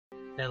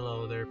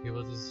Hello there,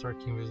 people. This is our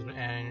King Wizard,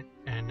 and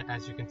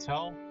as you can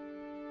tell,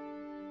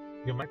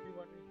 you might be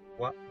wondering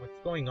what's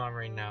going on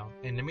right now.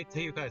 And let me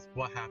tell you guys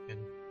what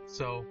happened.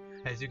 So,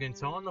 as you can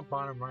tell on the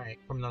bottom right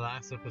from the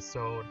last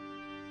episode,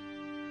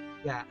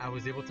 yeah, I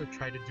was able to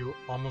try to do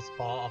almost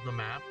all of the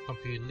map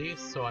completely.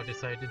 So I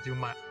decided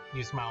to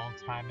use my own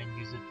time and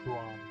use it to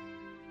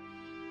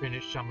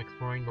finish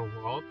exploring the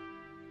world.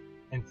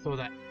 And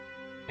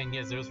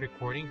yes, there's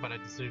recording, but I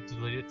decided to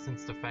delete it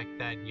since the fact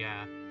that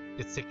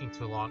it's taking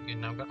too long,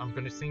 and I'm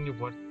gonna sing you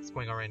what's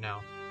going on right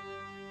now.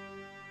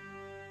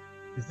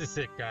 This is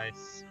it,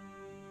 guys.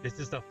 This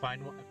is the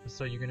final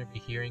episode you're gonna be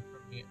hearing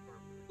from me for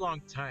a long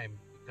time,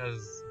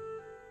 because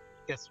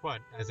guess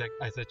what? As I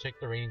check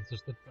the ratings,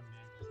 just the demand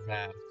is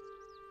bad.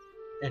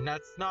 And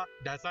that's not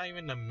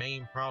even the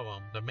main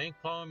problem. The main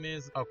problem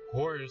is, of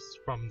course,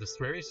 from the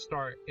very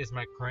start, is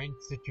my current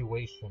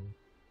situation.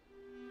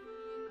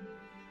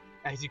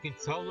 As you can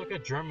tell, look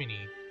at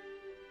Germany.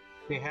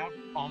 They have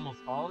almost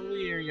all of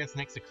the areas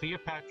next to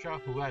Cleopatra,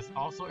 who has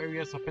also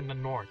areas up in the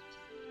north.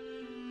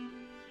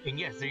 And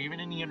yes, they're even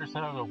in the other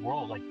side of the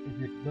world. Like, if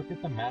you look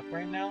at the map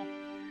right now,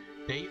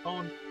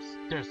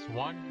 there's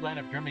one land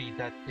of Germany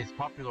that is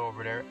popular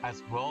over there,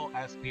 as well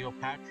as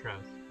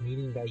Cleopatra,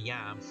 meaning that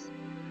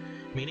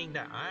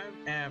I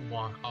am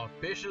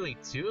officially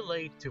too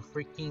late to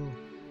freaking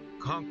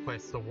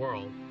conquest the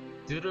world,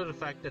 due to the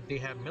fact that they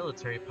have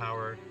military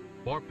power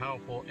more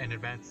powerful and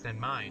advanced than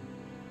mine.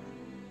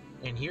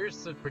 And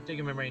here's the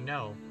predicament right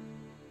now,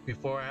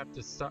 before I have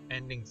to start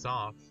endings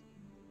off.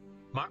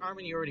 My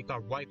army already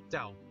got wiped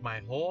out.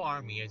 My whole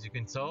army, as you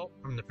can tell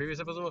from the previous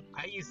episode,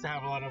 I used to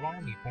have a lot of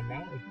army, but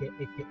now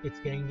it's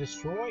getting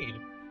destroyed.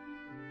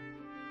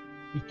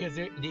 Because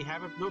they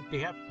have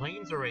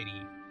planes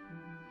already.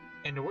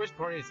 And the worst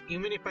part is,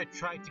 even if I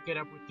try to get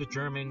up with the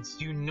Germans,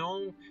 you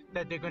know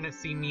that they're gonna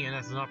see me and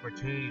as an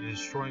opportunity to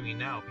destroy me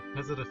now,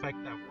 because of the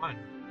fact that, one,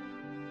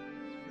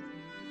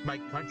 my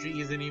country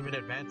isn't even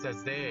advanced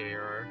as they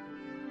are.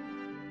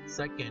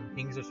 Second,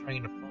 things are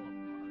starting to fall apart.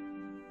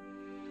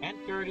 And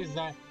third is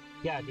that,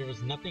 there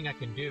was nothing I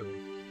can do.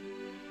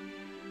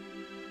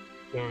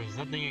 There was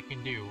nothing I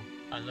can do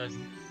unless,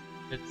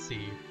 let's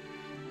see.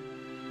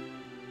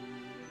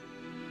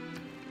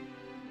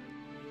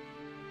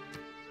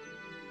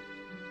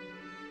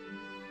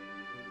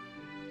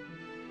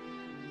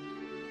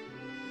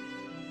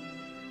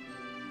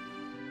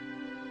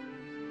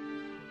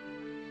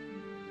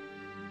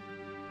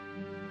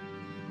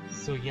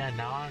 So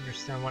now I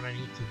understand what I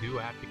need to do.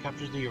 I have to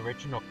capture the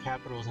original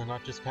capitals and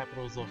not just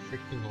capitals of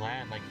freaking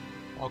land. Like,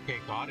 okay,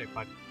 got it,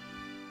 but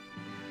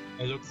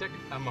it looks like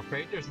I'm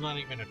afraid there's not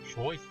even a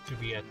choice to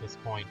be at this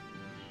point.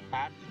 I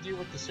have to deal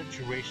with the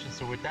situation.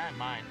 So with that in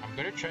mind, I'm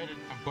gonna try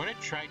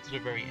to the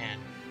very end.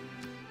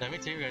 Let me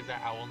tell you guys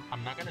that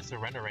I'm not gonna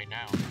surrender right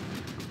now.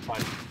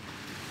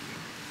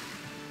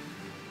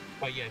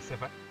 But yes,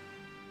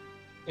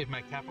 if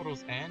my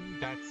capitals end,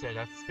 that's it.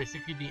 That's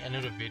basically the end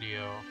of the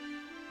video.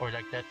 Or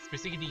like that's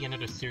basically the end of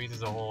the series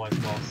as a whole as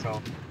well.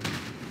 So,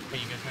 hey,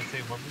 you guys might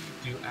say, what will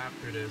you do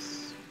after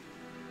this?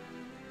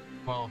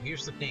 Well,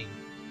 here's the thing.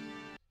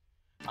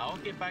 I'll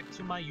get back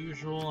to my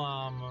usual.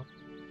 I'm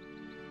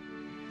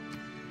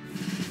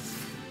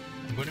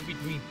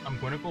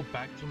gonna go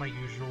back to my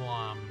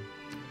usual.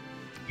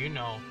 You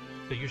know,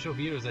 the usual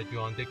videos I do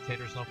on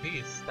Dictators No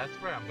Peace. That's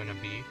where I'm gonna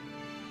be.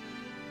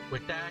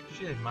 With that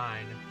actually in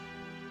mind,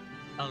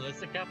 unless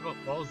the capital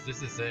falls,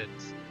 this is it.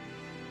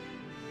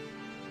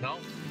 No,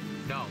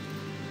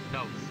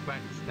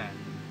 scratch that.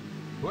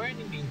 We're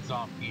ending things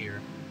off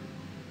here.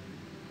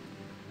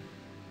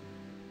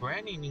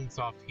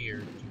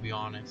 To be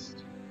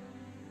honest.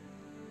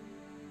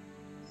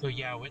 So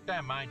with that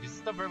in mind, this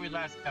is the very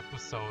last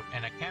episode,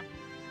 and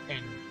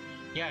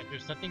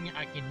there's nothing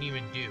I can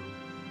even do.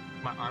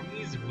 My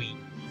army is weak,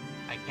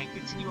 I can't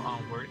continue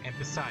onward, and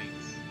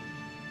besides,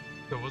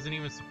 there wasn't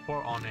even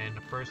support on it in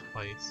the first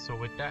place. So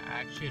with that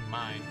actually in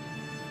mind,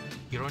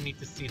 you don't need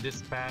to see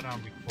this bad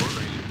on recorder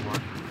anymore.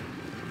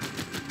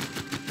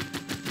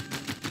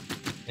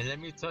 And let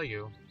me tell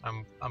you,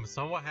 I'm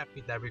somewhat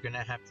happy that we're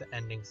gonna have to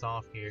end things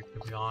off here, to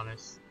be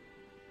honest.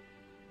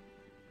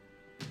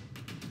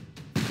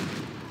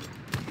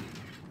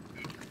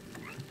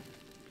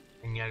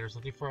 And there's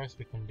nothing for us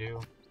we can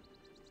do.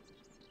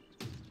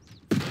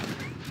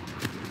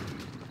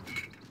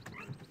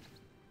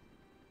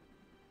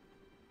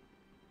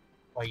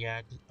 But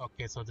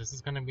okay, so this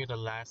is gonna be the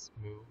last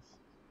move.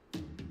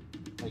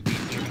 Like,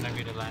 these are gonna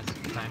be the last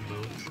time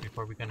moves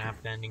before we're gonna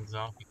have to end things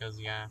off, because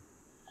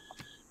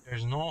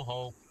there's no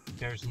hope,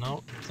 there's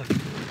nothing to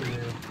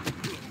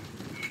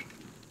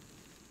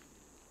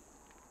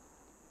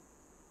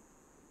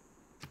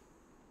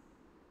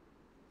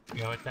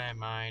do. With that in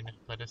mind,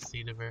 let us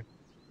see the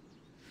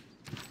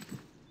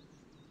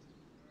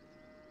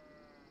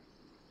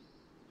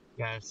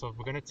so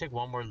we're gonna take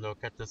one more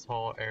look at this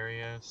whole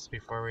area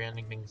before we're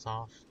ending things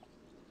off.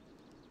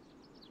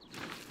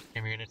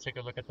 And we're gonna take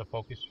a look at the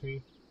focus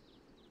tree.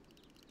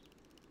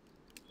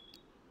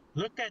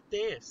 Look at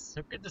this!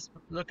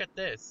 Look at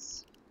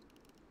this!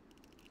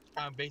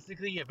 I'm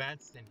basically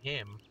advanced in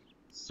him.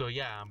 So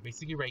yeah, I'm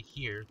basically right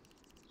here.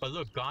 But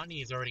look,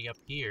 Gandhi is already up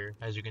here,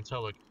 as you can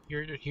tell. Look,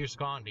 here's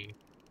Gandhi.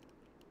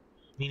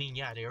 Meaning,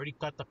 yeah, they already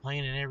got the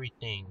plan and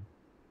everything.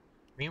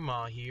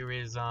 Meanwhile, here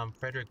is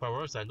Frederick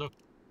Barroso. Look,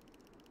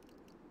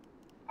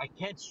 I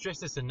can't stress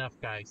this enough,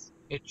 guys.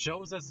 It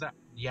shows us that,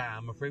 yeah,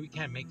 I'm afraid we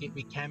can't make it.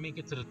 We can't make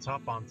it to the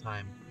top on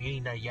time.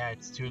 Meaning that, yeah,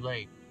 it's too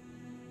late.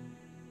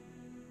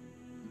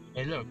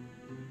 Hey, look,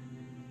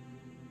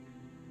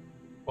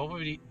 both of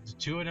the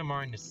two of them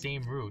are in the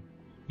same route.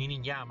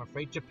 Meaning, yeah, I'm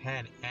afraid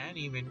Japan and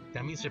even,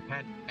 that means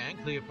Japan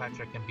and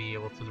Cleopatra can be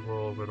able to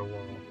rule over the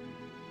world.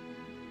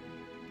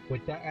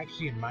 With that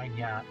actually in mind,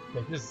 yeah,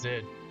 this is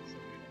it. So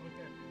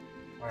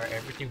we're gonna look at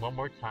everything one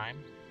more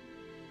time.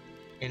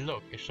 And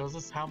look, it shows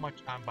us how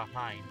much I'm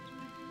behind.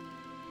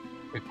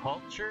 The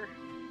culture,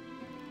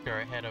 they're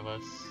ahead of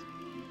us.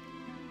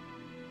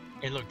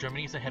 And look,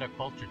 Germany's ahead of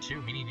culture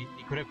too, meaning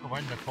they could have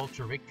won the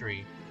culture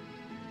victory.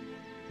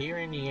 Here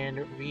in the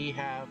end, we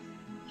have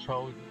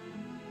chosen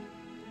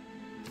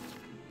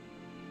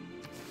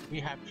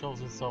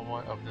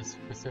someone of the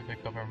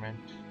specific government.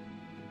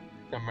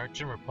 The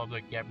Merchant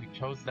Republic, yeah, we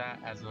chose that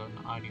as an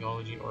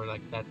ideology, or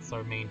like that's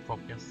our main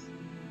focus.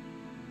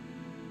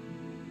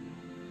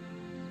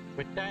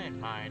 With that in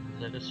mind,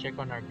 let us check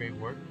on our great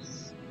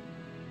works.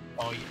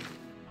 Oh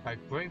yeah,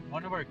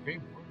 one of our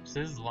great works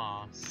is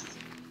lost.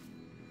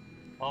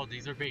 Oh,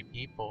 these are great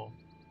people.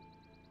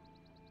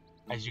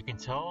 As you can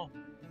tell,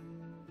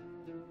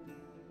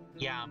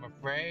 yeah, I'm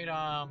afraid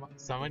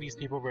some of these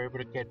people were able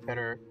to get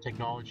better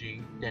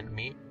technology than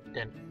me.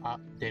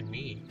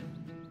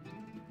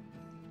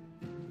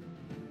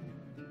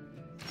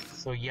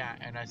 So yeah,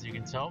 and as you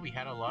can tell, we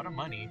had a lot of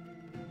money.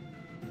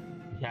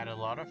 We had a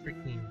lot of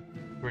freaking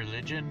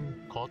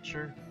religion,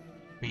 culture.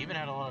 We even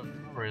had a lot of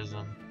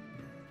tourism.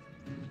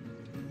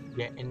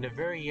 Yet in the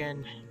very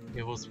end,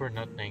 it was for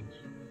nothing.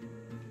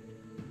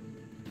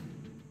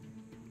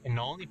 And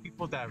the only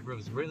people that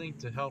was willing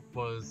to help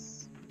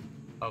was,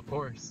 of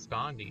course,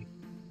 Gandhi.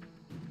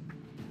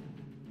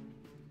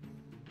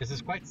 This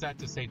is quite sad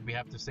to say we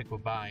have to say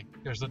goodbye.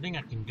 There's nothing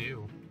I can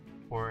do,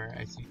 or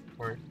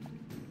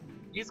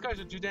these guys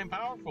are too damn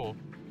powerful.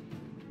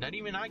 Not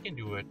even I can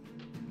do it.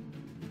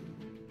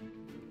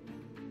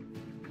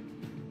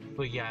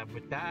 So yeah,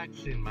 with that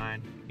action in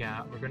mind,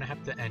 yeah, we're gonna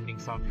have to end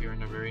things off here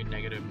on a very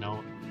negative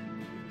note.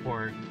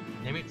 Or,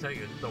 let me tell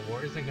you, the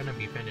war isn't gonna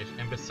be finished,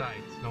 and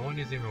besides, no one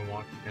is even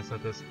watching us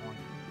at this point.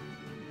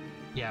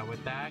 Yeah,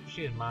 with that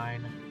action in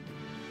mind,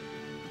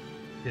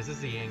 this is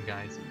the end,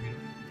 guys.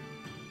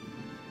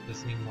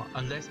 This meanwhile,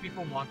 unless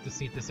people want to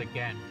see this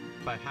again.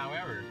 But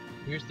however,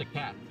 here's the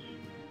catch.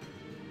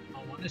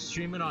 I want to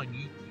stream it on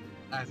YouTube,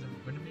 as I'm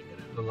going to make it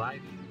as a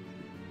live stream.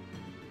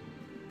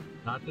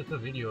 Not just a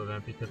video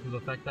event, because of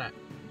the fact that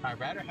I'd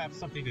rather have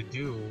something to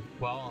do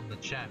while on the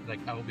chat. Like,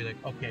 I will be like,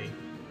 okay,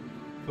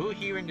 who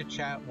here in the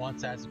chat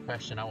wants to ask a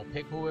question? I will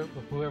pick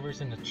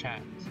whoever's in the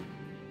chat.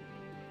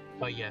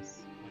 But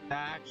yes, with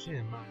that action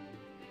in mind,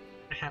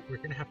 we're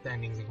going to have to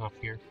end things off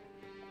here.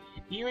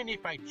 Even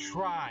if I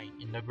try,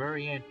 in the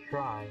very end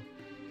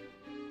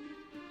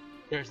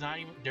there's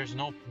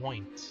no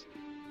point.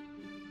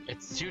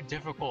 It's too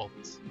difficult.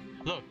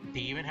 Look, they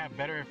even have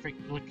better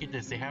look at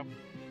this, they have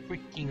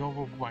freaking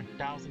over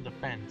 1,000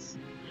 defense.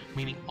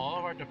 Meaning all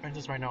of our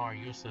defenses right now are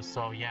useless,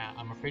 so yeah,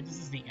 I'm afraid this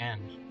is the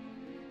end.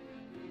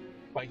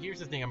 But here's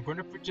the thing, I'm going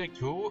to predict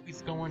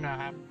who's going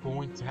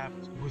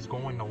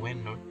to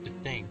win the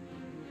thing.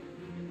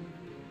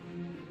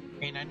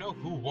 And I know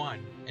who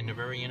won in the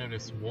very end of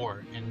this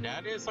war, and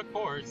that is, of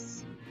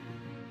course,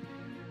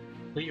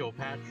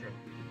 Cleopatra.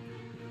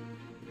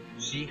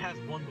 She has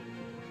won the war.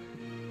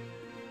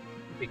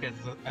 Because,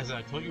 as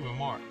I told you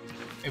before,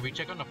 if we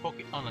check on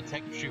the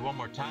tech tree one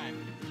more time,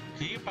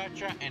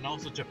 Cleopatra and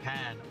also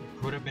Japan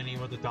could have been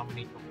able to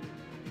dominate the war.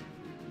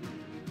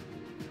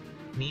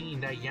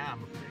 Meaning that, yeah,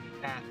 I'm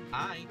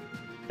afraid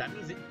that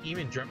means that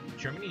even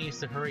Germany needs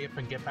to hurry up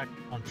and get back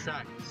on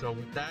track. So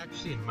with that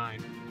actually in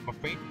mind,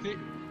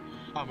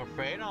 I'm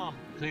afraid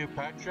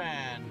Cleopatra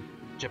and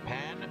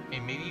Japan,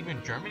 and maybe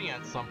even Germany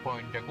at some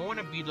point, they're going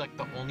to be like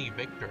the only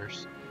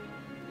victors.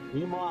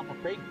 Meanwhile, I'm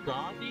afraid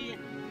Gandhi,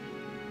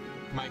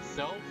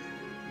 myself,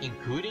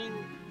 including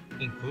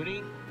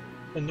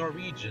the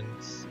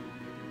Norwegians,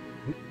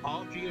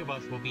 all three of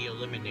us will be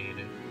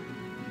eliminated.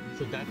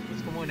 So that's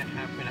what's going to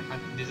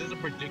happen. This is a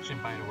prediction,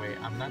 by the way.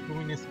 I'm not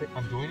doing this.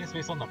 I'm doing this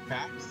based on the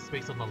facts,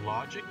 based on the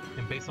logic,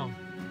 and based on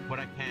what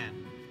I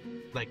can,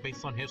 like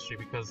based on history,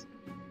 because.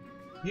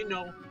 You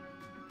know,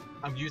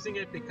 I'm using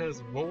it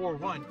because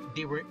World War I,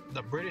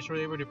 the British were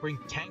able to bring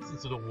tanks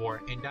into the war,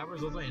 and that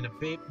resulted in a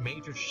big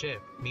major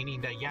shift,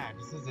 meaning that, yeah,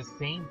 this is the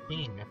same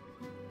thing.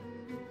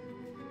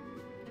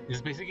 This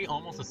is basically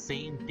almost the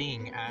same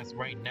thing as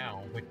right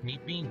now, with me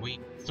being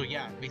weak. So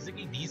yeah,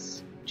 basically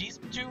these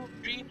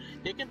three,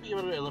 they can be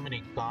able to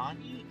eliminate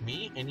Gandhi,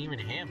 me, and even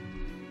him.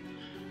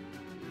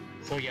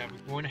 So yeah,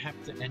 we're going to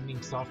have to end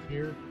things off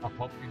here. I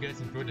hope you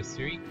guys enjoyed the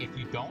series. If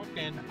you don't,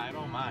 then I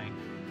don't mind.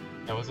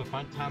 It was a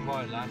fun time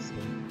while it lasted.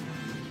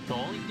 The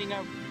only thing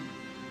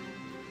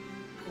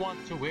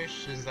want to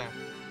wish is that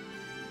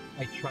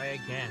I try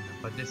again,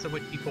 but this is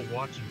with people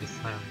watching this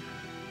time.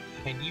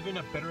 And even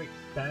a better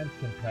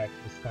expansion pack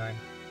this time.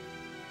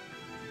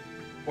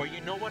 Or you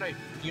know what I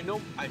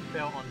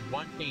fell on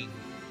one thing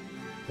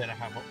that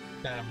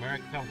that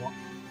America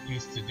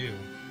used to do.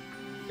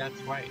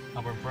 That's right,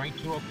 I'm referring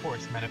to, of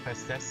course,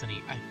 Manifest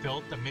Destiny. I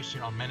failed the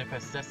mission on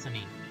Manifest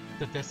Destiny.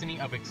 The destiny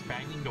of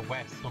expanding the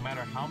West, no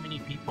matter how many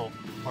people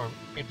or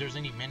if there's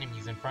any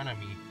enemies in front of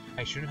me.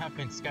 I shouldn't have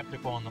been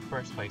skeptical in the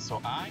first place,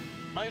 so I,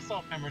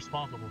 myself, am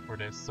responsible for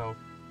this. So,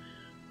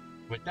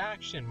 with that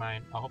action in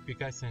mind, I hope you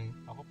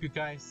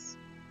guys,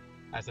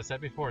 as I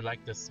said before,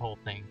 like this whole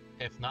thing.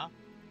 If not,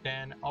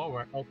 then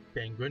alright,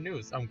 then good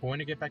news. I'm going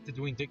to get back to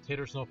doing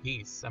Dictators No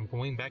Peace. I'm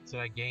going back to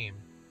that game.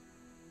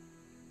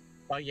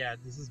 But yeah,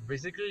 this is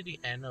basically the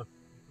end of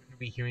going to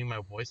be hearing my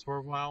voice for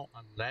a while,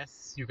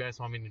 unless you guys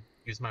want me to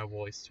use my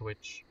voice, to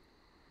which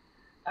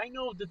I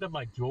know that the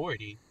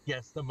majority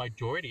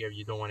of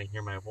you don't want to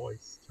hear my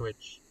voice, to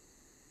which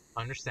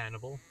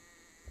understandable.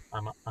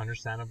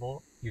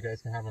 Understandable. You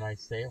guys can have a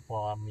nice day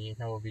while me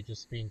and I will be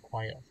just being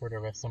quiet for the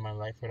rest of my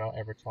life without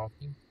ever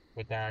talking.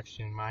 With that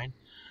action in mind,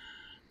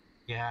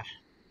 yeah,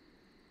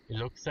 it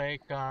looks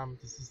like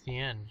this is the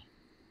end.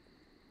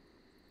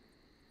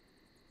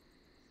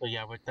 So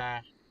yeah, with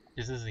that,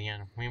 this is the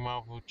end.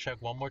 Meanwhile, we'll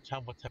check one more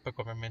time what type of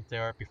government they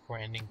are before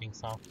ending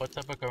things off. What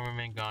type of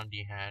government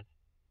Gandhi had?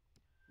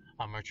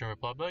 A Merchant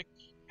Republic,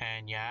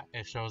 and yeah,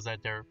 it shows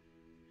that they're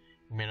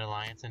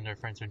mid-alliance and they're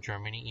friends with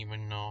Germany,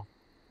 even though,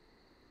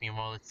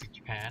 meanwhile, let's see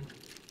Japan.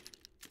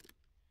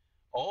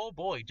 Oh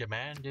boy,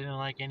 Japan didn't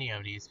like any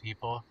of these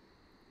people.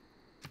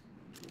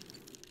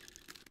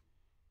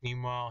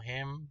 Meanwhile,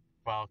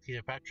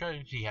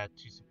 Cleopatra, she had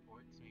two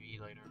supports, maybe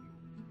later,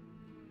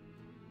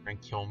 and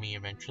kill me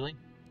eventually.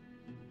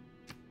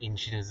 And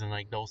she doesn't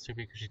like those two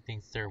because she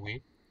thinks they're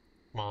weak.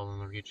 Well,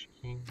 the rich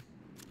king.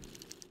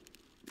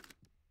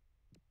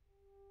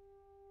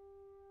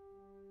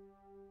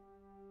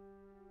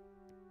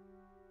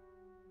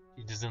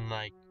 She doesn't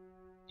like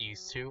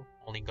these two,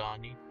 only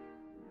Gandhi.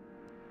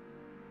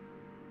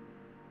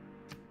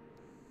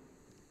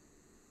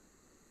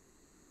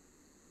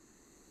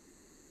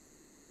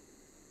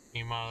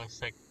 Meanwhile,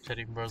 it's like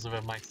Teddy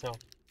Roosevelt myself.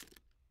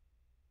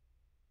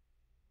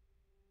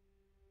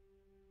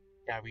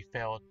 Yeah, we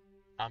failed.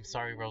 I'm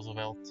sorry,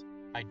 Roosevelt.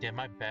 I did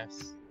my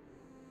best.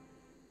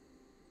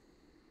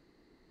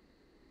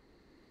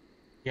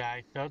 Yeah,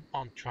 I failed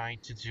on trying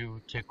to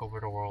take over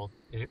the world.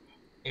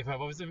 If I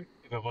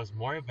was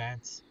more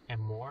advanced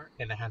and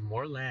I had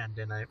more land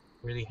than I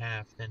really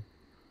have, then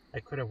I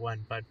could have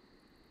won. But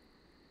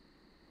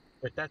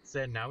with that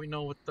said, now we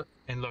know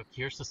and look,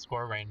 here's the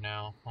score right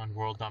now on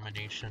world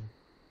domination.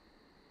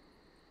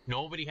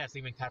 Nobody has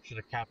even captured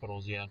the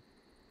capitals yet.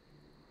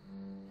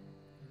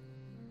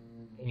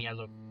 And yeah,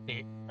 look,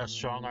 a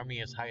strong army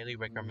is highly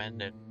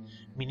recommended,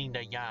 meaning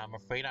that yeah, I'm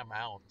afraid I'm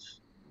out.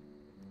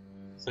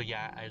 So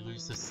yeah, I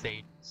lose the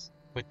states.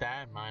 With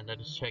that in mind, let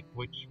us check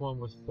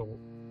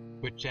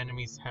which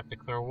enemies have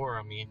declared war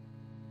on me.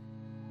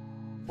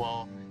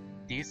 Well,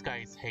 these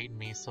guys hate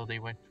me, so they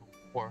went to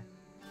war.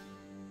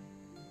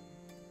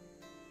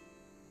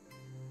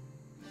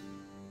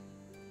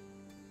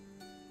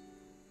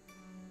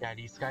 Yeah,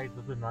 these guys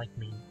doesn't like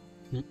me.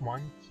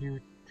 1, 2,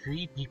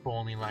 3 people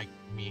only like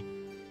me.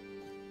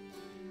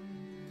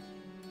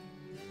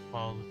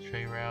 Well, the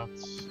trade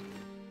routes.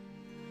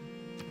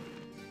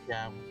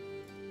 Yeah.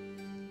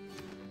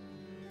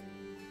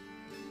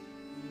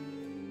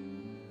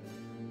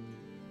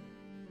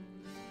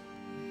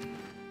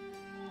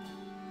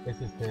 This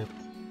is it.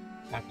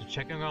 After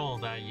checking all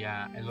of that,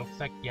 yeah, it looks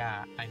like,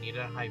 yeah, I needed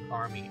a high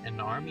army, and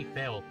the army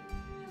failed.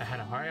 I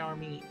had a high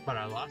army, but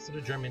I lost to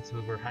the Germans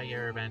who were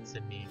higher advanced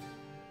than me.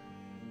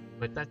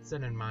 With that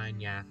said in mind,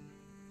 yeah.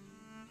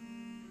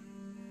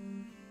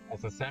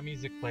 As the sad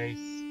music plays,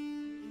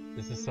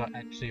 this is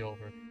actually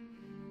over.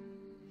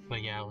 So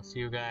yeah, we'll see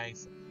you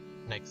guys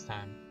next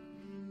time.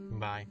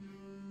 Bye.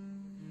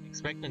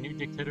 Expect a new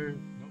Dictator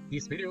No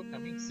Peace video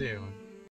coming soon.